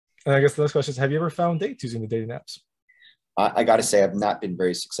And I guess the next question is, have you ever found dates using the dating apps? I got to say, I've not been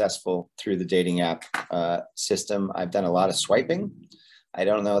very successful through the dating app system. I've done a lot of swiping. I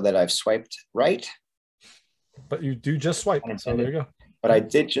don't know that I've swiped right. But you do just swipe. So there you go. But I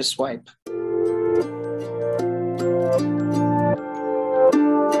did just swipe.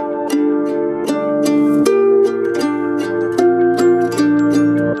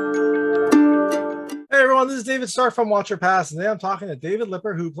 Hey everyone, this is David Starr from Watcher Pass, and today I'm talking to David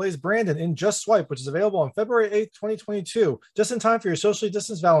Lipper, who plays Brandon in Just Swipe, which is available on February 8th, 2022, just in time for your socially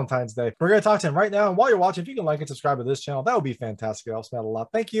distanced Valentine's Day. We're going to talk to him right now, and while you're watching, if you can like and subscribe to this channel, that would be fantastic. It helps me out a lot.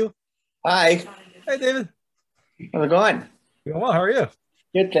 Thank you. Hi. Hey, David. How's it going? Doing well. How are you?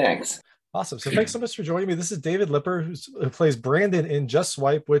 Good, thanks. Awesome. So thanks so much for joining me. This is David Lipper, who plays Brandon in Just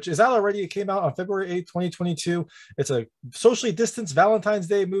Swipe, which is out already. It came out on February 8th, 2022. It's a socially distanced Valentine's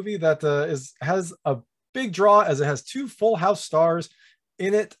Day movie that has a big draw, as it has two full house stars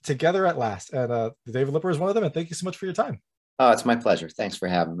in it together at last. And David Lipper is one of them. And thank you so much for your time. Oh, it's my pleasure. Thanks for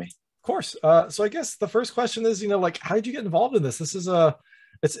having me. Of course. So I guess the first question is, like, how did you get involved in this? This is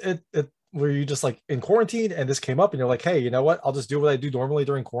were you just like in quarantine and this came up and you're like, hey, you know what? I'll just do what I do normally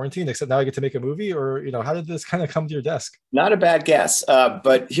during quarantine, except now I get to make a movie? Or, how did this kind of come to your desk? Not a bad guess.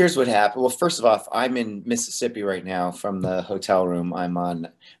 But here's what happened. Well, first of all, I'm in Mississippi right now from the hotel room. I'm on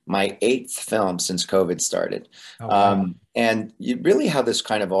my 8th film since COVID started. Oh, wow. And really how this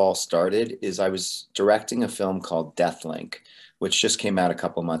kind of all started is I was directing a film called Deathlink, which just came out a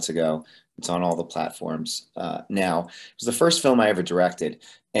couple months ago. It's on all the platforms now. It was the first film I ever directed.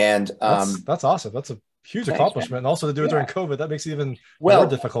 And that's awesome. That's a huge accomplishment. And also to do it during COVID, that makes it even more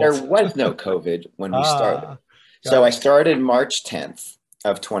difficult. There was no COVID when we started. So I started March 10th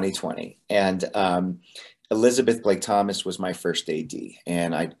of 2020. And Elizabeth Blake Thomas was my first AD.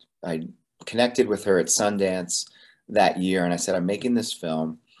 And I connected with her at Sundance that year. And I said, I'm making this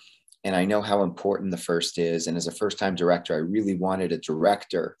film. And I know how important the first is. And as a first-time director, I really wanted a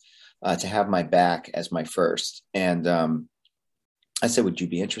director to have my back as my first. And I said, would you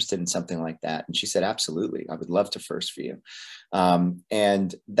be interested in something like that? And she said, absolutely. I would love to first for you.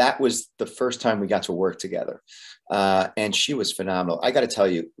 And that was the first time we got to work together. And she was phenomenal. I got to tell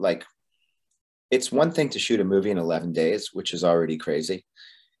you, like, it's one thing to shoot a movie in 11 days, which is already crazy.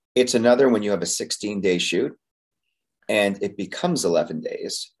 It's another when you have a 16-day shoot and it becomes 11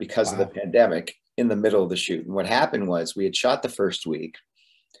 days because of the pandemic in the middle of the shoot. And what happened was we had shot the first week,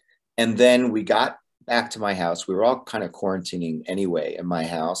 and then we got back to my house. We were all kind of quarantining anyway in my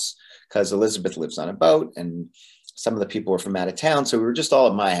house because Elizabeth lives on a boat and some of the people were from out of town. So we were just all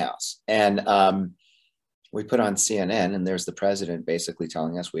at my house. And we put on CNN and there's the president basically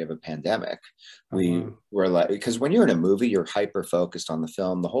telling us we have a pandemic. We were like, because when you're in a movie, you're hyper focused on the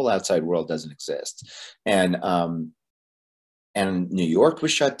film. The whole outside world doesn't exist. And New York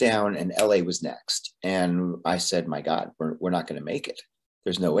was shut down and LA was next. And I said, my God, we're not going to make it.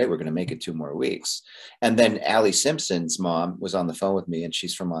 There's no way we're going to make it 2 more weeks. And then Allie Simpson's mom was on the phone with me, and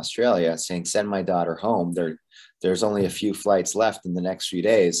she's from Australia, saying, send my daughter home. There's only a few flights left in the next few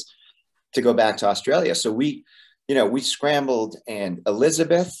days to go back to Australia. So we scrambled, and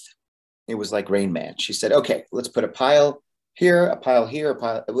Elizabeth, it was like Rain Man. She said, okay, let's put a pile here, a pile here, a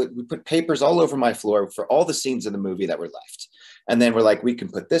pile. We put papers all over my floor for all the scenes of the movie that were left. And then we're like, we can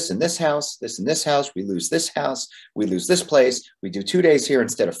put this in this house, this in this house. We lose this house. We lose this place. We do 2 days here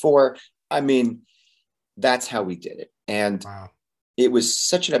instead of 4. I mean, that's how we did it. And it was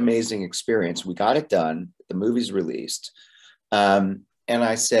such an amazing experience. We got it done. The movie's released. And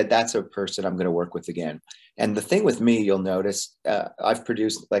I said, that's a person I'm going to work with again. And the thing with me, you'll notice, I've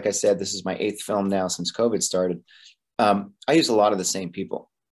produced, like I said, this is my 8th film now since COVID started. I use a lot of the same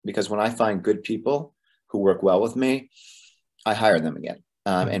people because when I find good people who work well with me, I hire them again.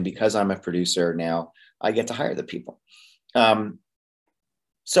 And because I'm a producer now, I get to hire the people.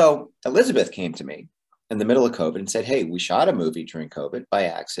 So Elizabeth came to me in the middle of COVID and said, hey, we shot a movie during COVID by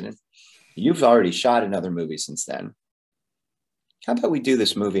accident. You've already shot another movie since then. How about we do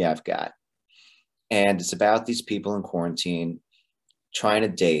this movie I've got? And it's about these people in quarantine trying to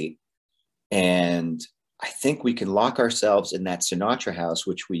date. And I think we can lock ourselves in that Sinatra house,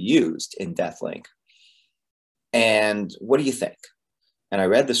 which we used in Deathlink. And what do you think? And I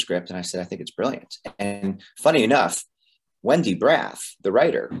read the script and I said, I think it's brilliant. And funny enough, Wendy Braff, the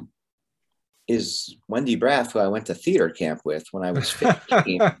writer, is Wendy Braff, who I went to theater camp with when I was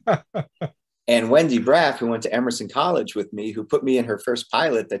 15. And Wendy Braff, who went to Emerson College with me, who put me in her first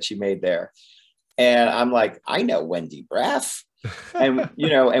pilot that she made there. And I'm like, I know Wendy Braff. And,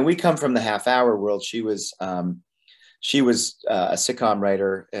 and we come from the half-hour world. She was a sitcom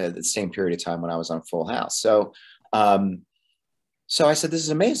writer at the same period of time when I was on Full House. So So I said, this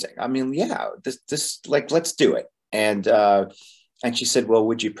is amazing. I mean, yeah, this like, let's do it. And she said, well,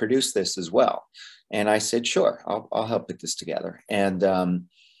 would you produce this as well? And I said, sure, I'll help put this together. And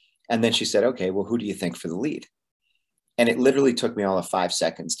then she said, okay, well, who do you think for the lead? And it literally took me all of 5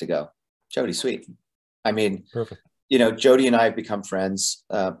 seconds to go, Jodie Sweetin. I mean, Perfect. You know, Jodie and I have become friends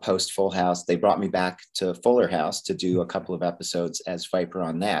post Full House. They brought me back to Fuller House to do a couple of episodes as Viper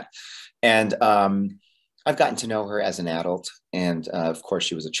on that. And I've gotten to know her as an adult. And of course,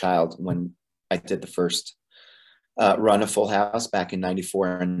 she was a child when I did the first run of Full House back in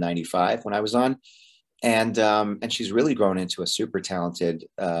 94 and 95 when I was on. And she's really grown into a super talented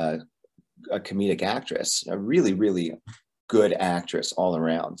a comedic actress, a really, really good actress all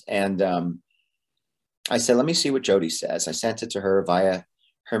around. And I said, let me see what Jodie says. I sent it to her via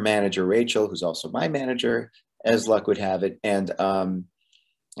her manager, Rachelle, who's also my manager, as luck would have it. And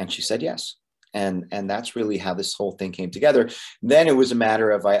she said yes. And that's really how this whole thing came together. Then it was a matter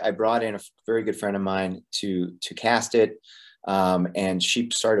of, I brought in a very good friend of mine to cast it. And she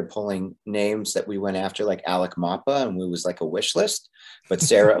started pulling names that we went after, like Alec Mapa, and it was like a wish list. But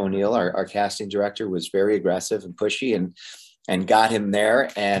Sarah O'Neill, our casting director, was very aggressive and pushy and got him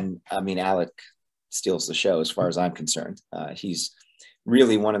there. And I mean, Alec steals the show as far as I'm concerned. He's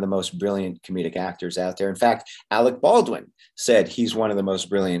really one of the most brilliant comedic actors out there. In fact, Alec Baldwin said he's one of the most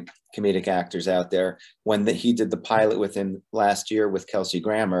brilliant comedic actors out there when he did the pilot with him last year with Kelsey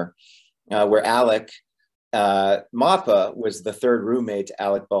Grammer, where Alec Mapa was the third roommate to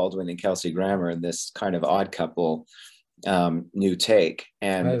Alec Baldwin and Kelsey Grammer in this kind of odd couple new take.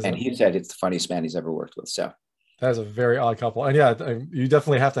 And he said it's the funniest man he's ever worked with. So that is a very odd couple. And yeah, you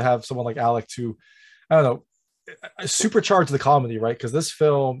definitely have to have someone like Alec to, I don't know, supercharge the comedy, right? Because this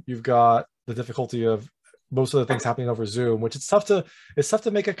film, you've got the difficulty of most of the things happening over Zoom, which it's tough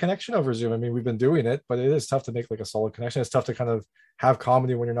to make a connection over Zoom. I mean, we've been doing it, but it is tough to make like a solid connection. It's tough to kind of have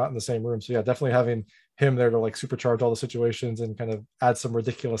comedy when you're not in the same room. So yeah, definitely having him there to like supercharge all the situations and kind of add some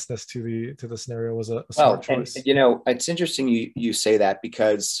ridiculousness to the scenario was a smart choice. And, you know, it's interesting you say that,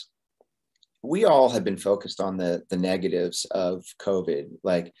 because we all have been focused on the negatives of COVID.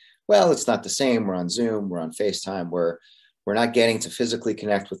 Like, well, it's not the same. We're on Zoom, we're on FaceTime, we're not getting to physically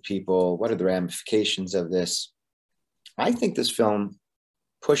connect with people. What are the ramifications of this? I think this film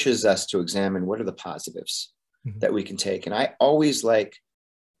pushes us to examine what are the positives that we can take. And I always like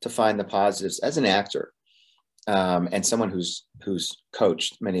to find the positives as an actor and someone who's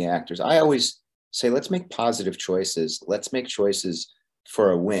coached many actors. I always say, let's make positive choices. Let's make choices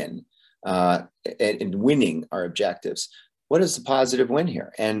for a win and winning our objectives. What is the positive win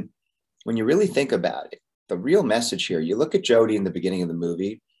here? And when you really think about it, the real message here, you look at Jodie in the beginning of the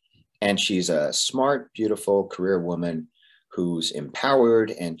movie, and she's a smart, beautiful career woman who's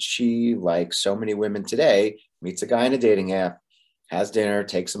empowered. And she, like so many women today, meets a guy in a dating app, has dinner,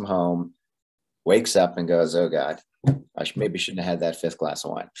 takes him home, wakes up and goes, oh God, I maybe shouldn't have had that fifth glass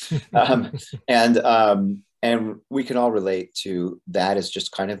of wine. And we can all relate to that as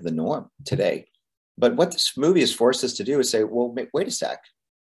just kind of the norm today. But what this movie has forced us to do is say, well, wait a sec.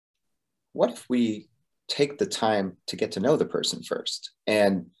 What if we take the time to get to know the person first?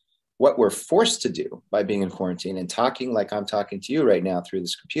 And what we're forced to do by being in quarantine and talking like I'm talking to you right now through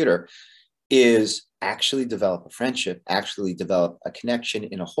this computer is actually develop a friendship, actually develop a connection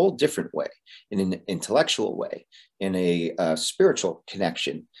in a whole different way, in an intellectual way, in a spiritual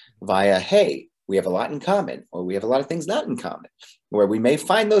connection via, hey, we have a lot in common, or we have a lot of things not in common, where we may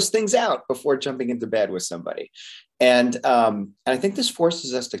find those things out before jumping into bed with somebody. And I think this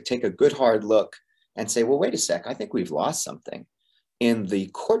forces us to take a good hard look and say, well, wait a sec, I think we've lost something in the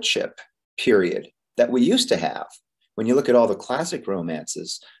courtship period that we used to have. When you look at all the classic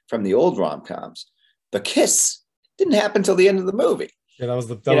romances from the old rom-coms, the kiss didn't happen till the end of the movie. Yeah, that was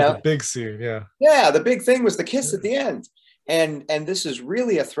the big scene. Yeah. Yeah, the big thing was the kiss at the end. And this is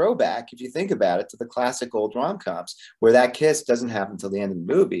really a throwback, if you think about it, to the classic old rom-coms, where that kiss doesn't happen until the end of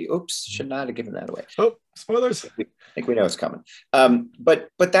the movie. Oops, should not have given that away. Oh, spoilers. I think we know it's coming. But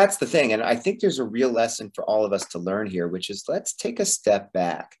that's the thing. And I think there's a real lesson for all of us to learn here, which is let's take a step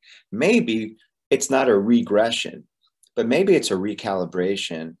back. Maybe it's not a regression, but maybe it's a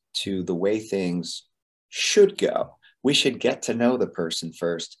recalibration to the way things should go. We should get to know the person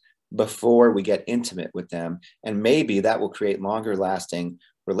first before we get intimate with them. And maybe that will create longer lasting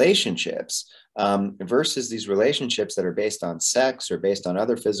relationships versus these relationships that are based on sex or based on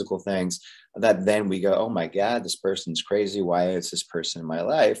other physical things that then we go, oh my God, this person's crazy. Why is this person in my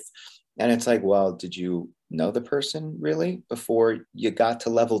life? And it's like, well, did you know the person really before you got to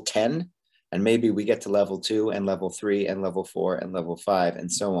level 10? And maybe we get to level 2 and level 3 and level 4 and level 5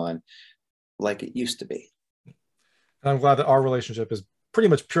 and so on, like it used to be. And I'm glad that our relationship is pretty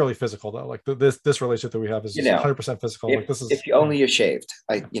much purely physical, though. Like this relationship that we have is just 100% physical. Like this is, if you only you're shaved,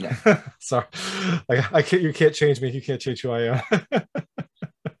 sorry, I can't. You can't change me. You can't change who I am.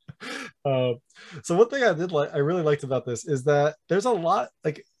 uh, so one thing I really liked about this is that there's a lot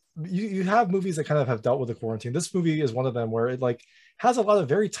like you have movies that kind of have dealt with the quarantine. This movie is one of them where it like has a lot of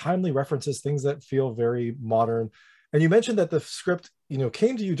very timely references, things that feel very modern. And you mentioned that the script,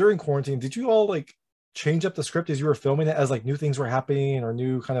 came to you during quarantine. Did you all like change up the script as you were filming it, as like new things were happening or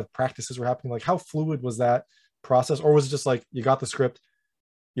new kind of practices were happening? Like how fluid was that process? Or was it just like you got the script,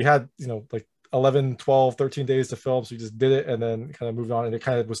 you had, like 11, 12, 13 days to film, so you just did it and then kind of moved on, and it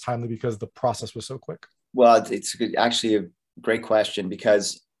kind of was timely because the process was so quick? Well, it's actually a great question,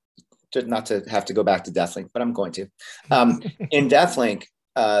 because not to have to go back to Deathlink, but I'm going to. In Deathlink,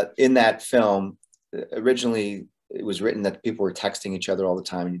 in that film, originally it was written that people were texting each other all the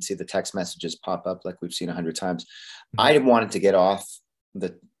time, and you'd see the text messages pop up like we've seen 100 times. I wanted to get off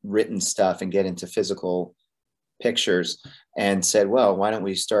the written stuff and get into physical pictures, and said, well, why don't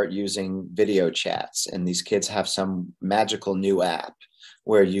we start using video chats? And these kids have some magical new app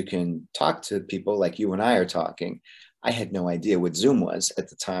where you can talk to people like you and I are talking. I had no idea what Zoom was at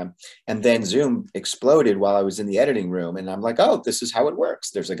the time. And then Zoom exploded while I was in the editing room. And I'm like, oh, this is how it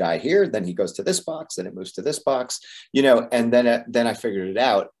works. There's a guy here, then he goes to this box, then it moves to this box, and then I figured it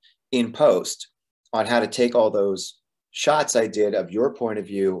out in post on how to take all those shots I did of your point of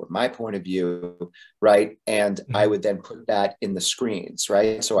view, or my point of view, right? And I would then put that in the screens,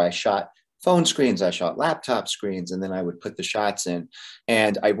 right? So I shot phone screens, I shot laptop screens, and then I would put the shots in.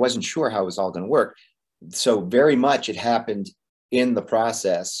 And I wasn't sure how it was all going to work. So very much it happened in the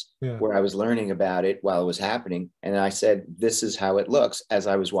process where I was learning about it while it was happening. And I said, this is how it looks, as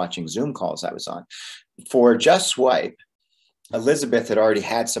I was watching Zoom calls I was on. For Just Swipe, Elizabeth had already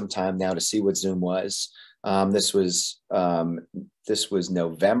had some time now to see what Zoom was. This was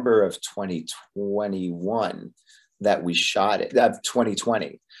November of 2021 that we shot it,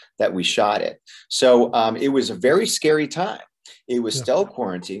 2020 that we shot it. So it was a very scary time. It was still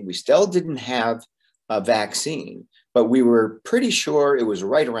quarantine. We still didn't have a vaccine, but we were pretty sure it was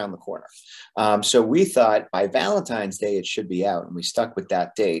right around the corner. So we thought by Valentine's Day, it should be out. And we stuck with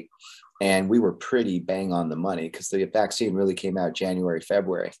that date. And we were pretty bang on the money, because the vaccine really came out January,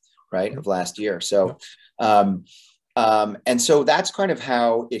 February, right, of last year. So, and so that's kind of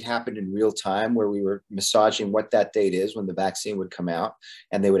how it happened in real time, where we were massaging what that date is when the vaccine would come out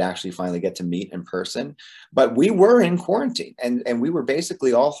and they would actually finally get to meet in person. But we were in quarantine, and we were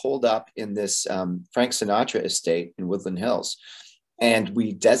basically all holed up in this Frank Sinatra estate in Woodland Hills. And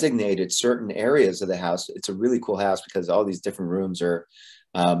we designated certain areas of the house. It's a really cool house because all these different rooms are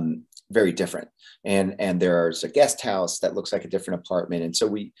very different. And there's a guest house that looks like a different apartment. And so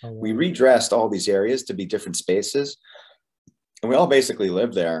we redressed all these areas to be different spaces. And we all basically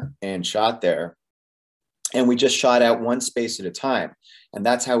lived there and shot there. And we just shot out one space at a time. And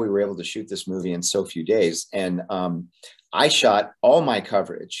that's how we were able to shoot this movie in so few days. And I shot all my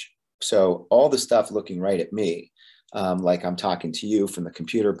coverage. So all the stuff looking right at me, like I'm talking to you from the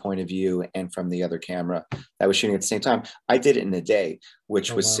computer point of view and from the other camera that was shooting at the same time. I did it in a day,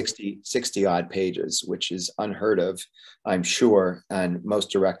 which was 60 odd pages, which is unheard of, I'm sure. And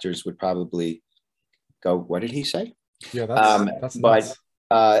most directors would probably go, what did he say? Yeah, that's nuts.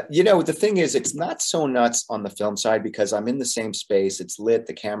 But the thing is, it's not so nuts on the film side, because I'm in the same space. It's lit.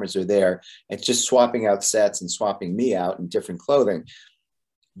 The cameras are there. It's just swapping out sets and swapping me out in different clothing.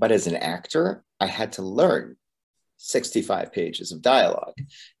 But as an actor, I had to learn 65 pages of dialogue.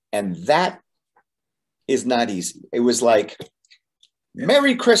 And that is not easy. It was like,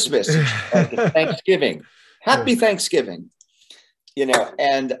 Merry Christmas, Thanksgiving, Happy Thanksgiving,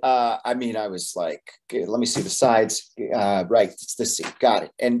 and I mean, I was like, okay, let me see the sides. Right, it's this scene, got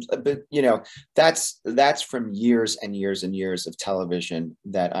it. And but that's from years and years and years of television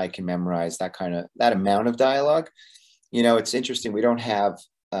that I can memorize that amount of dialogue. It's interesting. We don't have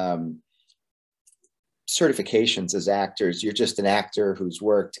certifications as actors. You're just an actor who's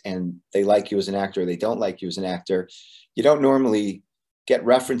worked, and they like you as an actor, or they don't like you as an actor. You don't normally get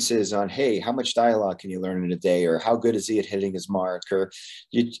references on, hey, how much dialogue can you learn in a day, or how good is he at hitting his mark, or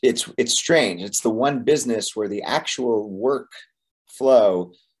it's strange. It's the one business where the actual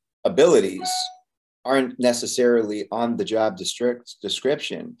workflow abilities aren't necessarily on the job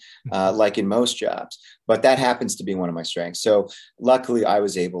description, like in most jobs, but that happens to be one of my strengths. So luckily I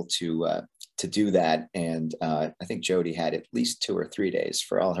was able to do that. And I think Jodie had at least 2 or 3 days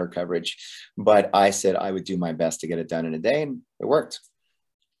for all her coverage, but I said I would do my best to get it done in a day, and it worked.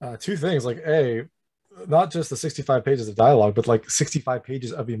 2 things, like A, not just the 65 pages of dialogue, but like 65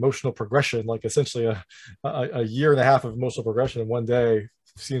 pages of emotional progression, like essentially a year and a half of emotional progression in one day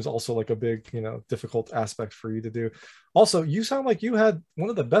seems also like a big, difficult aspect for you to do. Also, you sound like you had one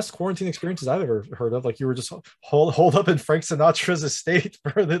of the best quarantine experiences I've ever heard of. Like you were just holed up in Frank Sinatra's estate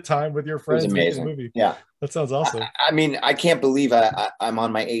for the time with your friends making a movie. Yeah. That sounds awesome. I mean, I can't believe I'm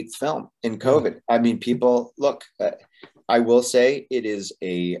on my 8th film in COVID. I mean, people, look, I will say it is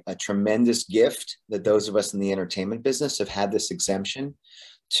a tremendous gift that those of us in the entertainment business have had this exemption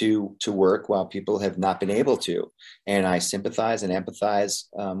to work while people have not been able to. And I sympathize and empathize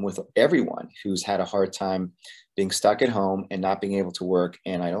with everyone who's had a hard time being stuck at home and not being able to work.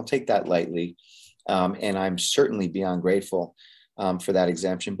 And I don't take that lightly. And I'm certainly beyond grateful for that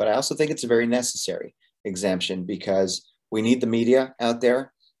exemption. But I also think it's a very necessary exemption because we need the media out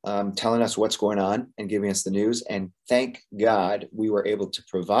there telling us what's going on and giving us the news. And thank God we were able to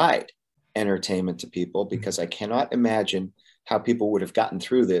provide entertainment to people, because I cannot imagine how people would have gotten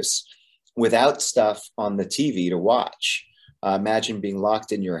through this without stuff on the TV to watch. Imagine being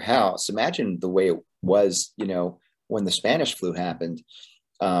locked in your house. Imagine the way it was, when the Spanish flu happened,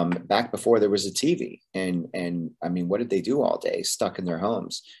 back before there was a TV. And I mean, what did they do all day stuck in their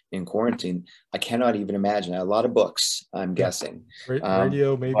homes in quarantine? I cannot even imagine. A lot of books, I'm guessing.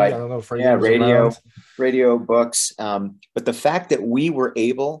 Radio, maybe. But, I don't know if radio, books. But the fact that we were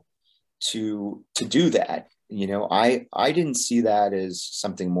able to do that, I didn't see that as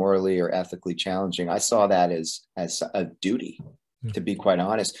something morally or ethically challenging. I saw that as a duty, to be quite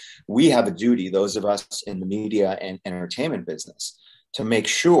honest. We have a duty, those of us in the media and entertainment business, to make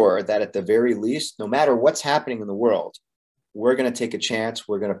sure that at the very least, no matter what's happening in the world, we're going to take a chance,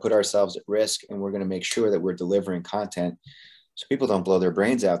 we're going to put ourselves at risk, and we're going to make sure that we're delivering content so people don't blow their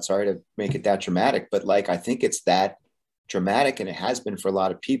brains out. Sorry to make it that dramatic, but I think it's that dramatic, and it has been for a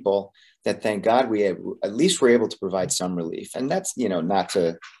lot of people, that thank God at least we're able to provide some relief. And that's, not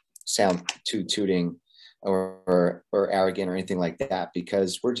to sound too tooting or arrogant or anything like that,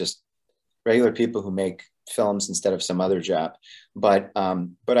 because we're just regular people who make films instead of some other job. But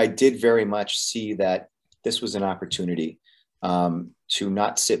I did very much see that this was an opportunity to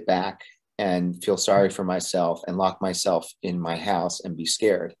not sit back and feel sorry for myself and lock myself in my house and be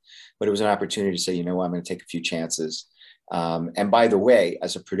scared. But it was an opportunity to say, I'm going to take a few chances. And by the way,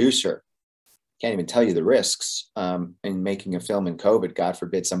 as a producer, can't even tell you the risks in making a film in COVID. God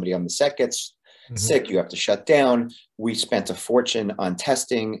forbid somebody on the set gets sick, you have to shut down. We spent a fortune on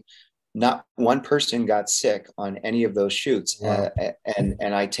testing. Not one person got sick on any of those shoots. Wow.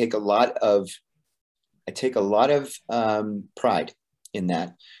 And I take a lot of pride in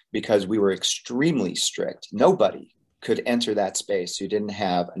that, because we were extremely strict. Nobody could enter that space who didn't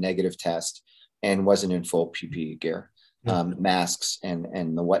have a negative test and wasn't in full PPE gear. Masks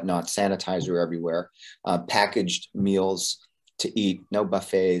and the whatnot, sanitizer everywhere, packaged meals to eat, no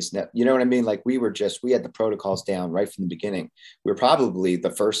buffets, you know what I mean? We had the protocols down right from the beginning. We were probably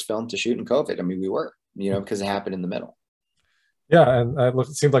the first film to shoot in COVID. I mean, we were, because it happened in the middle. Yeah, and it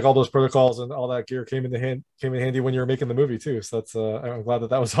seemed like all those protocols and all that gear came in handy when you were making the movie too. So that's I'm glad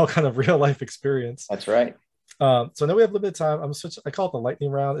that was all kind of real life experience. That's right. So now we have limited time. I call it the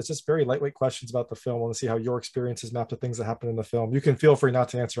lightning round. It's just very lightweight questions about the film. I want to see how your experiences map to things that happen in the film. You can feel free not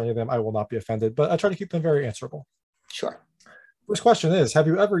to answer any of them. I will not be offended, but I try to keep them very answerable. Sure. First question is, have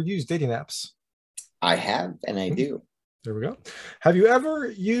you ever used dating apps? I have, and I do. There we go. Have you ever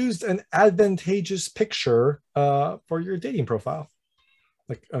used an advantageous picture for your dating profile?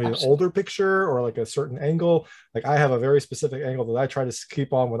 An older picture or a certain angle. I have a very specific angle that I try to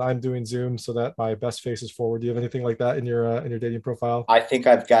keep on when I'm doing Zoom so that my best face is forward. Do you have anything like that in your dating profile? I think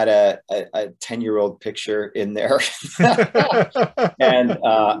I've got a 10-year-old picture in there,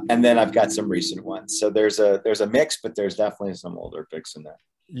 and then I've got some recent ones. So there's a mix, but there's definitely some older pics in there.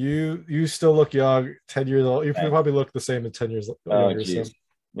 You still look young, 10 years old. You probably look the same in 10 years. Oh, geez. So.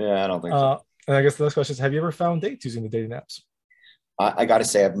 Yeah, I don't think so. And I guess the next question is, have you ever found dates using the dating apps? I got to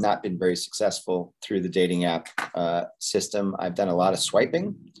say, I've not been very successful through the dating app system. I've done a lot of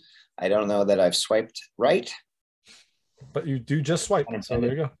swiping. I don't know that I've swiped right. But you do just swipe. So there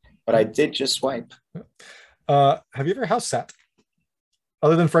you go. But I did just swipe. Have you ever house sat?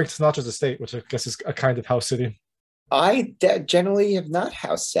 Other than Frank Sinatra's estate, which I guess is a kind of house sitting. I generally have not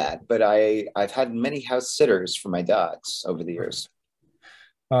house sat, but I've had many house sitters for my dogs over the years.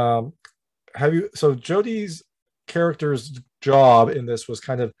 So Jodie's character's job in this was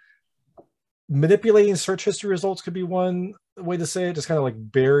kind of manipulating search history results, could be one way to say it, just kind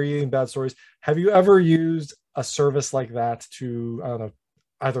of burying bad stories. Have you ever used a service like that to, I don't know,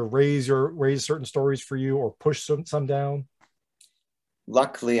 either raise certain stories for you or push some down?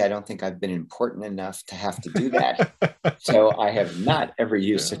 Luckily, I don't think I've been important enough to have to do that. So I have not ever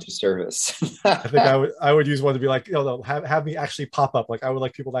used such a service. I think I would use one to be like, no, have me actually pop up. Like I would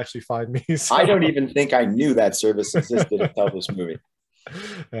like people to actually find me. So. I don't even think I knew that service existed until this movie.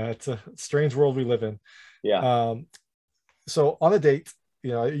 Yeah, it's a strange world we live in. Yeah. So on a date,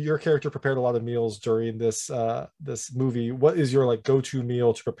 your character prepared a lot of meals during this this movie. What is your like go-to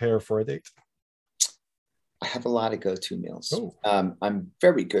meal to prepare for a date? I have a lot of go-to meals. Oh. I'm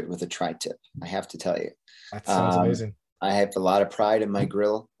very good with a tri-tip, I have to tell you. That sounds amazing. I have a lot of pride in my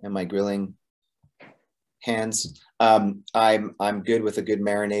grill and my grilling hands. I'm good with a good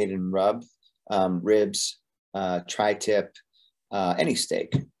marinade and rub, ribs, tri-tip, any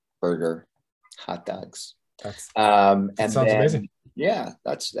steak, burger, hot dogs. That sounds amazing. Yeah,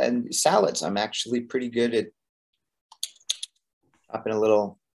 and salads. I'm actually pretty good at chopping a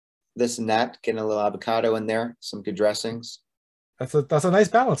little this and that, getting a little avocado in there, some good dressings. That's a nice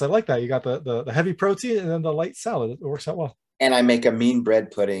balance. I like that. You got the heavy protein and then the light salad. It works out well. And I make a mean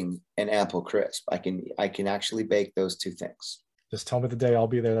bread pudding and apple crisp. I can actually bake those two things. Just tell me the day, I'll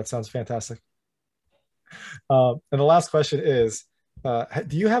be there. That sounds fantastic. And the last question is,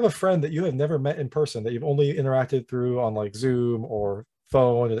 do you have a friend that you have never met in person that you've only interacted through on like Zoom or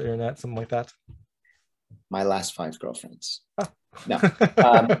phone or the internet, something like that? My last 5 girlfriends. Oh. No.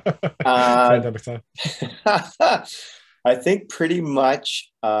 Pandemic time. I think pretty much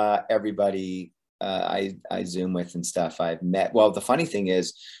everybody I Zoom with and stuff I've met. Well, the funny thing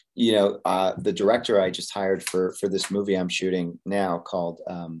is, the director I just hired for this movie I'm shooting now called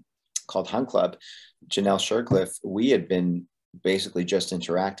Hunt Club, Janelle Shercliffe, we had been basically just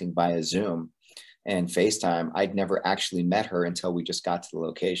interacting via Zoom and FaceTime. I'd never actually met her until we just got to the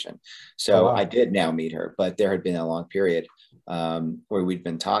location. So I did now meet her, but there had been a long period where we'd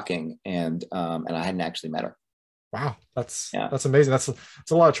been talking and I hadn't actually met her. Wow, that's amazing. That's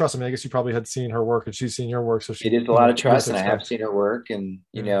a lot of trust. I mean, I guess you probably had seen her work and she's seen your work. So it is a lot of trust, and I have seen her work, and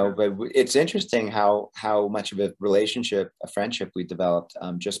but it's interesting how much of a relationship, a friendship we developed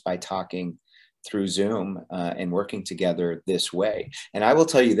just by talking through Zoom and working together this way. And I will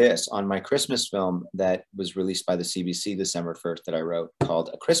tell you this, on my Christmas film that was released by the CBC December 1st that I wrote called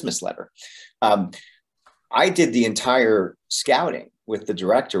A Christmas Letter, I did the entire scouting with the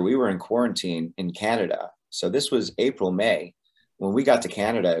director. We were in quarantine in Canada. So this was April, May. When we got to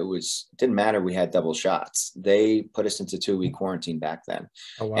Canada, it didn't matter. We had double shots. They put us into 2-week quarantine back then.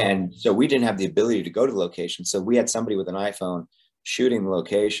 Oh, wow. And so we didn't have the ability to go to the location. So we had somebody with an iPhone shooting the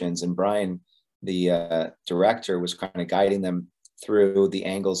locations, and Brian, the director, was kind of guiding them through the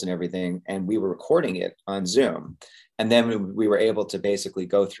angles and everything. And we were recording it on Zoom. And then we were able to basically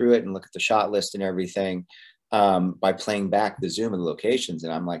go through it and look at the shot list and everything by playing back the Zoom and the locations.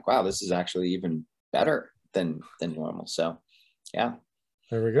 And I'm like, wow, this is actually even better than normal. So yeah,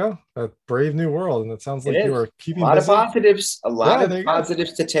 there we go. A brave new world. And it sounds like you are keeping a lot of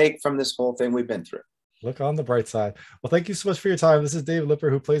positives to take from this whole thing we've been through. Look on the bright side. Well, thank you so much for your time. This is David Lipper,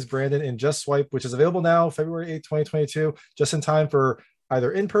 who plays Brandon in Just Swipe, which is available now February 8th, 2022, just in time for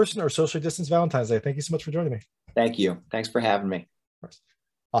either in-person or socially distanced Valentine's Day. Thank you so much for joining me. Thank you. Thanks for having me.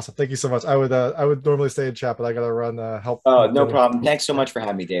 Awesome. Thank you so much. I would normally stay in chat, but I got to run help. Oh, no problem. Thanks so much for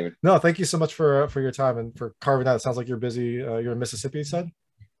having me, David. No, thank you so much for your time and for carving out. It sounds like you're busy. You're in Mississippi, you said?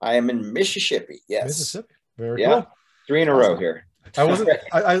 I am in Mississippi. Yes. Mississippi. Very cool. 3 in a row here.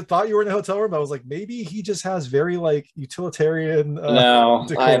 I thought you were in a hotel room. I was like, maybe he just has very like utilitarian. No,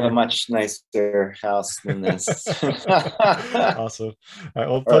 decor. I have a much nicer house than this. Awesome. All right.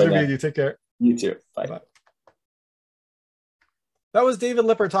 Well, pleasure meeting you. Take care. You too. Bye. Bye. That was David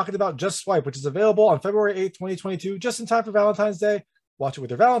Lipper talking about Just Swipe, which is available on February 8th, 2022, just in time for Valentine's Day. Watch it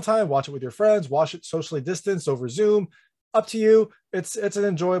with your Valentine, watch it with your friends, watch it socially distanced over Zoom. Up to you. It's an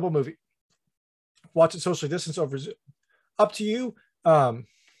enjoyable movie. Watch it socially distanced over Zoom. Up to you.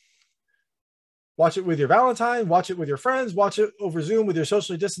 Watch it with your Valentine, watch it with your friends, watch it over Zoom with your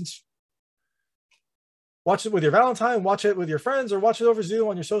socially distanced. Watch it with your Valentine, watch it with your friends, or watch it over Zoom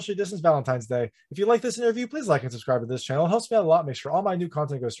on your socially distanced Valentine's Day. If you like this interview, please like and subscribe to this channel. It helps me out a lot. Make sure all my new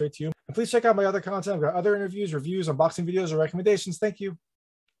content goes straight to you. And please check out my other content. I've got other interviews, reviews, unboxing videos, or recommendations. Thank you.